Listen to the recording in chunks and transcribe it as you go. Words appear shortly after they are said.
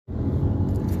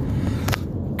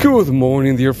Good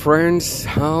morning, dear friends.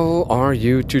 How are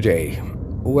you today?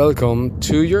 Welcome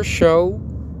to your show,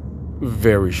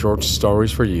 Very Short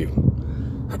Stories for You.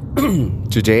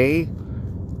 Today,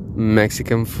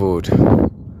 Mexican food.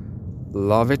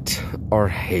 Love it or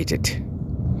hate it.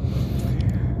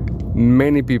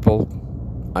 Many people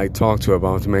I talk to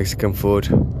about Mexican food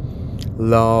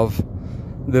love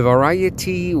the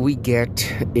variety we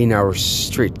get in our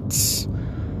streets,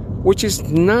 which is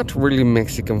not really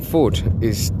Mexican food,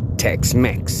 is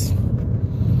Tex-Mex.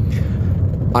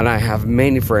 And I have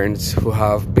many friends who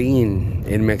have been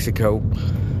in Mexico,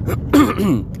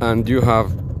 and you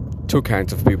have two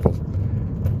kinds of people.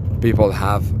 People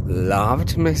have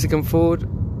loved Mexican food,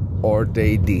 or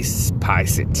they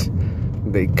despise it.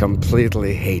 They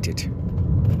completely hate it.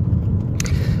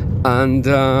 And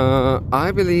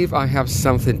I believe I have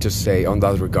something to say on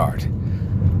that regard,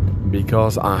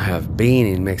 because I have been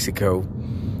in Mexico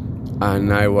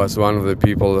and I was one of the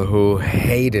people who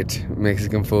hated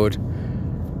Mexican food,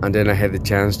 and then I had the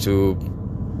chance to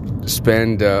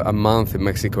spend a month in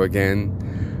Mexico again,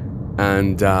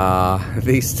 and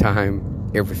this time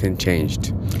everything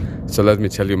changed. So let me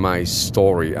tell you my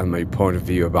story and my point of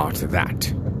view about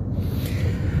that.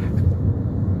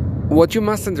 What you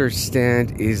must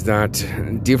understand is that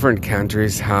different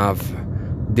countries have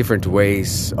different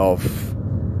ways of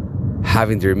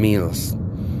having their meals.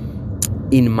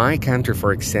 In my country,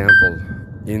 for example,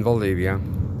 in Bolivia,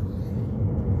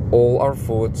 all our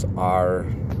foods are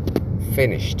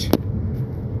finished.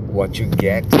 What you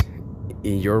get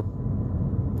in your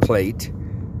plate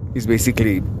is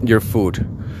basically your food.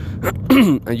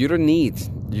 And you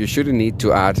shouldn't need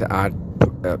to add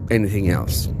anything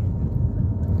else.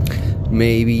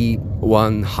 Maybe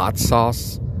one hot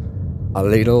sauce, a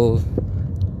little,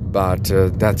 but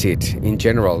that's it. In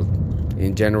general,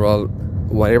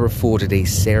 whatever food they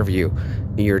serve you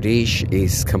in your dish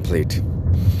is complete.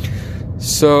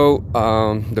 So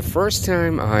the first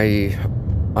time I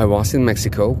was in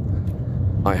Mexico,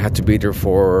 I had to be there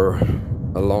for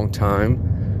a long time,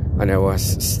 and I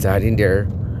was studying there,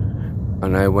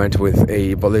 and I went with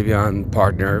a Bolivian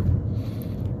partner,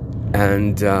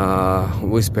 and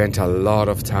we spent a lot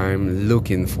of time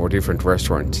looking for different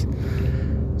restaurants.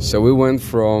 So we went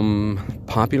from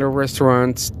popular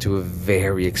restaurants to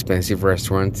very expensive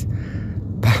restaurants,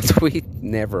 but we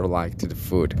never liked the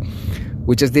food.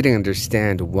 We just didn't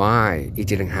understand why it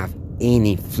didn't have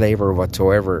any flavor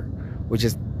whatsoever. We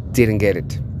just didn't get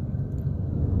it.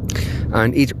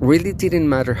 And it really didn't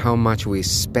matter how much we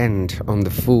spent on the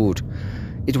food.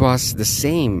 It was the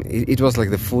same. It was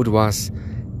like the food was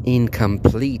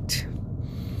incomplete.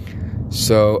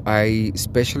 So I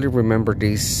especially remember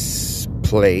this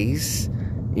place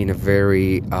in a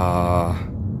very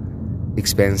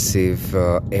expensive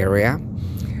area,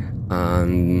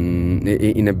 and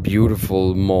in a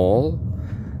beautiful mall,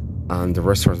 and the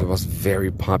restaurant was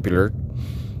very popular,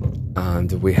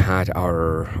 and we had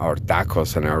our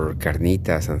tacos and our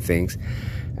carnitas and things.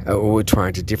 We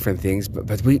tried different things,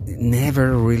 but we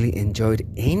never really enjoyed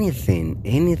anything.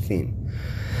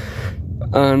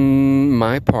 And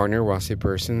my partner was a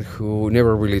person who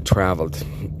never really traveled,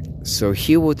 so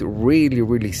he would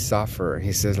really suffer.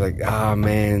 He says like,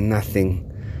 man,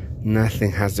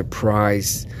 nothing has the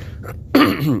price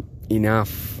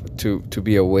enough to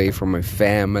be away from my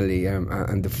family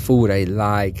and the food I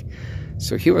like.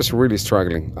 So he was really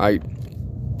struggling.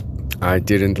 I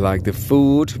didn't like the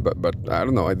food, but I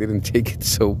don't know, I didn't take it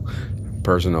so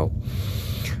personal.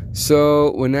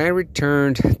 So when I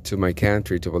returned to my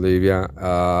country, to Bolivia,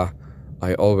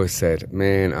 I always said,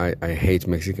 man, I hate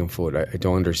Mexican food. I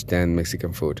don't understand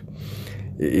Mexican food.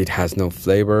 It has no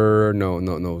flavor,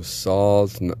 no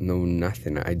salt, no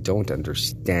nothing. I don't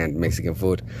understand Mexican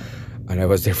food. And I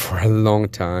was there for a long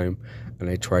time, and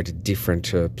I tried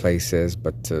different places,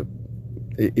 but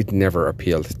it never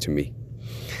appealed to me.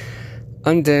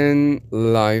 And then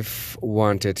life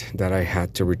wanted that I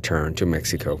had to return to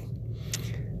Mexico.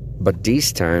 But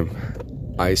this time,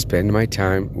 I spent my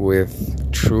time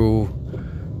with true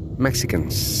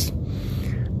Mexicans.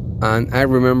 And I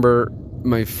remember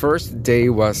my first day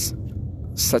was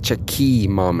such a key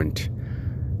moment,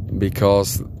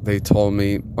 because they told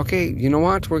me, okay, you know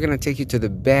what? We're going to take you to the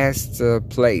best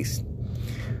place.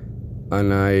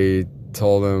 And I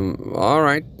told them, all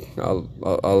right,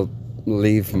 I'll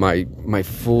leave my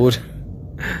food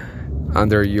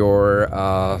under your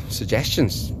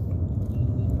suggestions.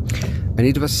 And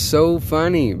it was so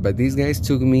funny, but these guys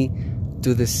took me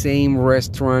to the same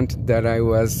restaurant that I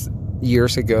was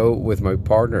years ago with my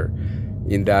partner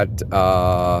in that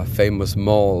famous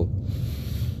mall.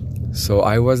 So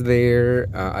I was there.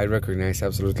 I recognized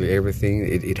absolutely everything.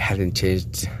 It hadn't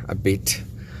changed a bit.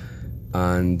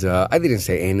 And I didn't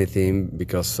say anything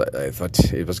because I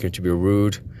thought it was going to be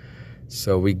rude.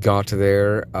 So we got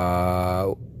there,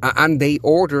 and they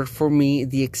ordered for me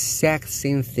the exact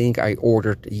same thing I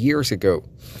ordered years ago.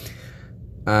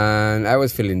 And I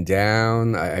was feeling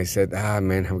down. I said,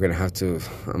 man, I'm gonna have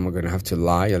to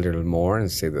lie a little more and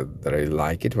say that I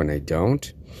like it when I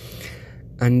don't.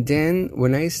 And then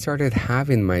when I started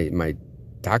having my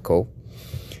taco,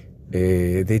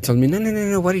 they told me,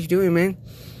 no, what are you doing, man?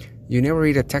 You never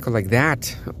eat a taco like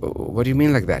that. What do you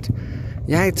mean like that?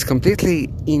 Yeah, it's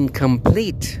completely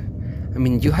incomplete. I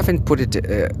mean, you haven't put it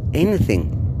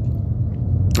anything.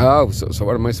 Oh, so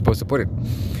what am I supposed to put it?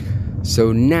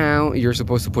 So now you're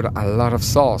supposed to put a lot of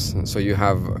sauce. So you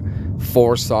have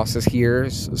 4 sauces here.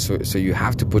 So you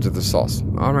have to put the sauce.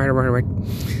 All right.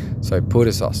 So I put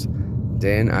a sauce.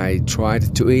 Then I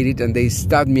tried to eat it and they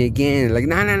stopped me again. Like,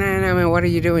 no, man, what are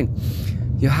you doing?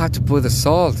 You have to put the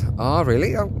salt. Oh,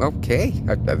 really? Oh, okay.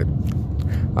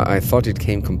 I thought it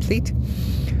came complete.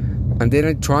 And then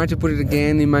I tried to put it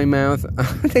again in my mouth.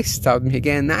 They stopped me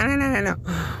again. No.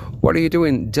 What are you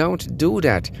doing? Don't do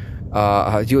that.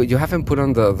 You haven't put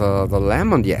on the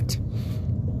lemon yet.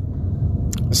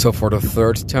 So for the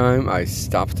 3rd time, I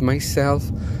stopped myself.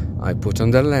 I put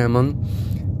on the lemon.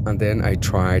 And then I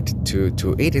tried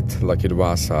to eat it like it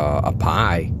was a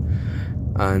pie.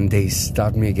 And they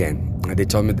stopped me again. And they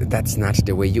told me that's not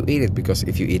the way you eat it, because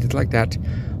if you eat it like that,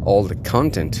 all the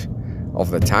content of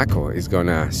the taco is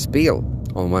gonna spill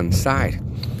on one side.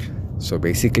 So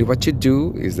basically what you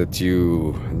do is that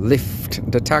you lift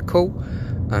the taco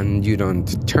and you don't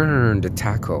turn the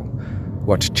taco.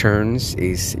 What turns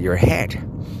is your head.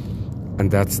 And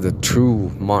that's the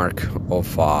true mark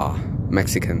of a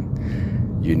Mexican.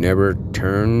 You never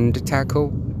turn the taco.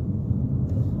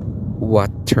 What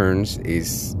turns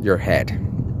is your head.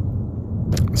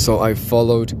 So I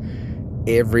followed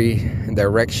every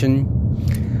direction,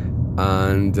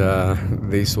 and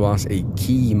this was a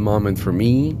key moment for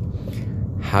me,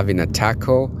 having a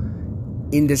taco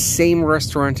in the same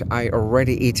restaurant I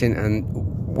already eaten, and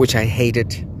which I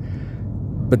hated,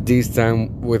 but this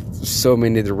time with so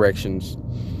many directions,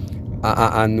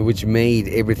 and which made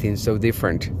everything so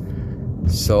different.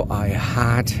 So I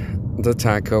had the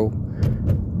taco,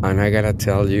 and I gotta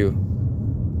tell you,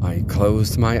 I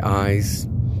closed my eyes,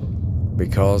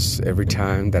 because every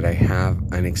time that I have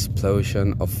an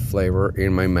explosion of flavor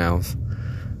in my mouth,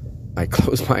 I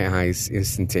close my eyes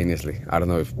instantaneously. I don't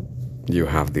know if you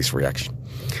have this reaction,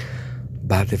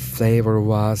 but the flavor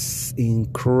was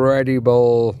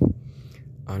incredible,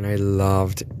 and I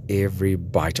loved every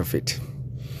bite of it.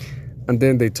 And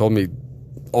then they told me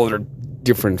other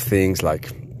different things, like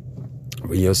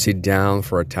when you sit down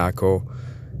for a taco,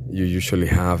 you usually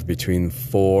have between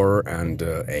 4 and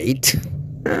 8.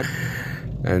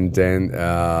 And then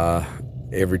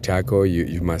every taco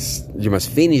you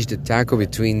must finish the taco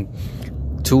between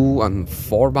 2 and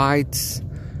 4 bites.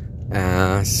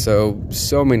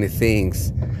 So many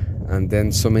things, and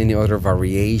then so many other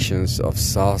variations of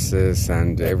sauces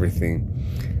and everything.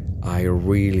 I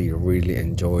really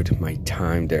enjoyed my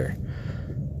time there.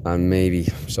 And maybe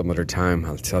some other time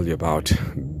I'll tell you about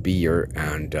beer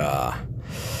and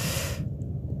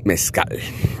mezcal.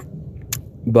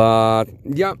 But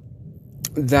yeah,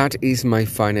 that is my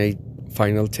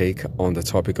final take on the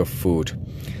topic of food.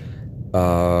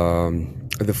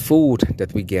 The food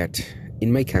that we get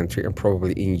in my country, and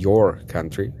probably in your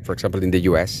country, for example in the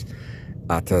US,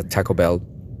 at Taco Bell,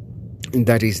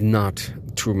 that is not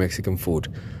true Mexican food.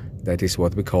 That is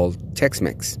what we call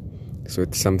Tex-Mex. So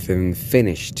it's something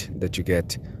finished that you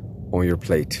get on your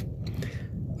plate.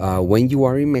 When you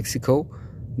are in Mexico,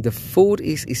 the food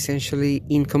is essentially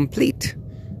incomplete.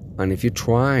 And if you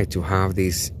try to have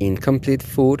this incomplete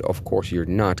food, of course you're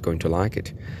not going to like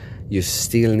it. You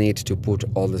still need to put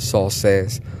all the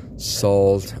sauces,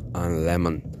 salt, and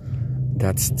lemon.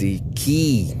 That's the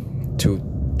key to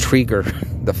trigger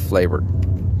the flavor.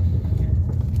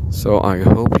 So I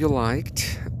hope you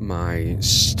liked my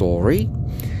story.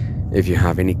 If you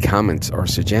have any comments or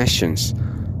suggestions,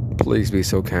 please be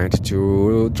so kind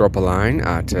to drop a line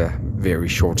at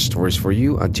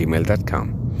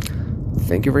veryshortstoriesforyou@gmail.com.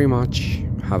 Thank you very much.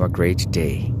 Have a great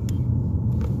day.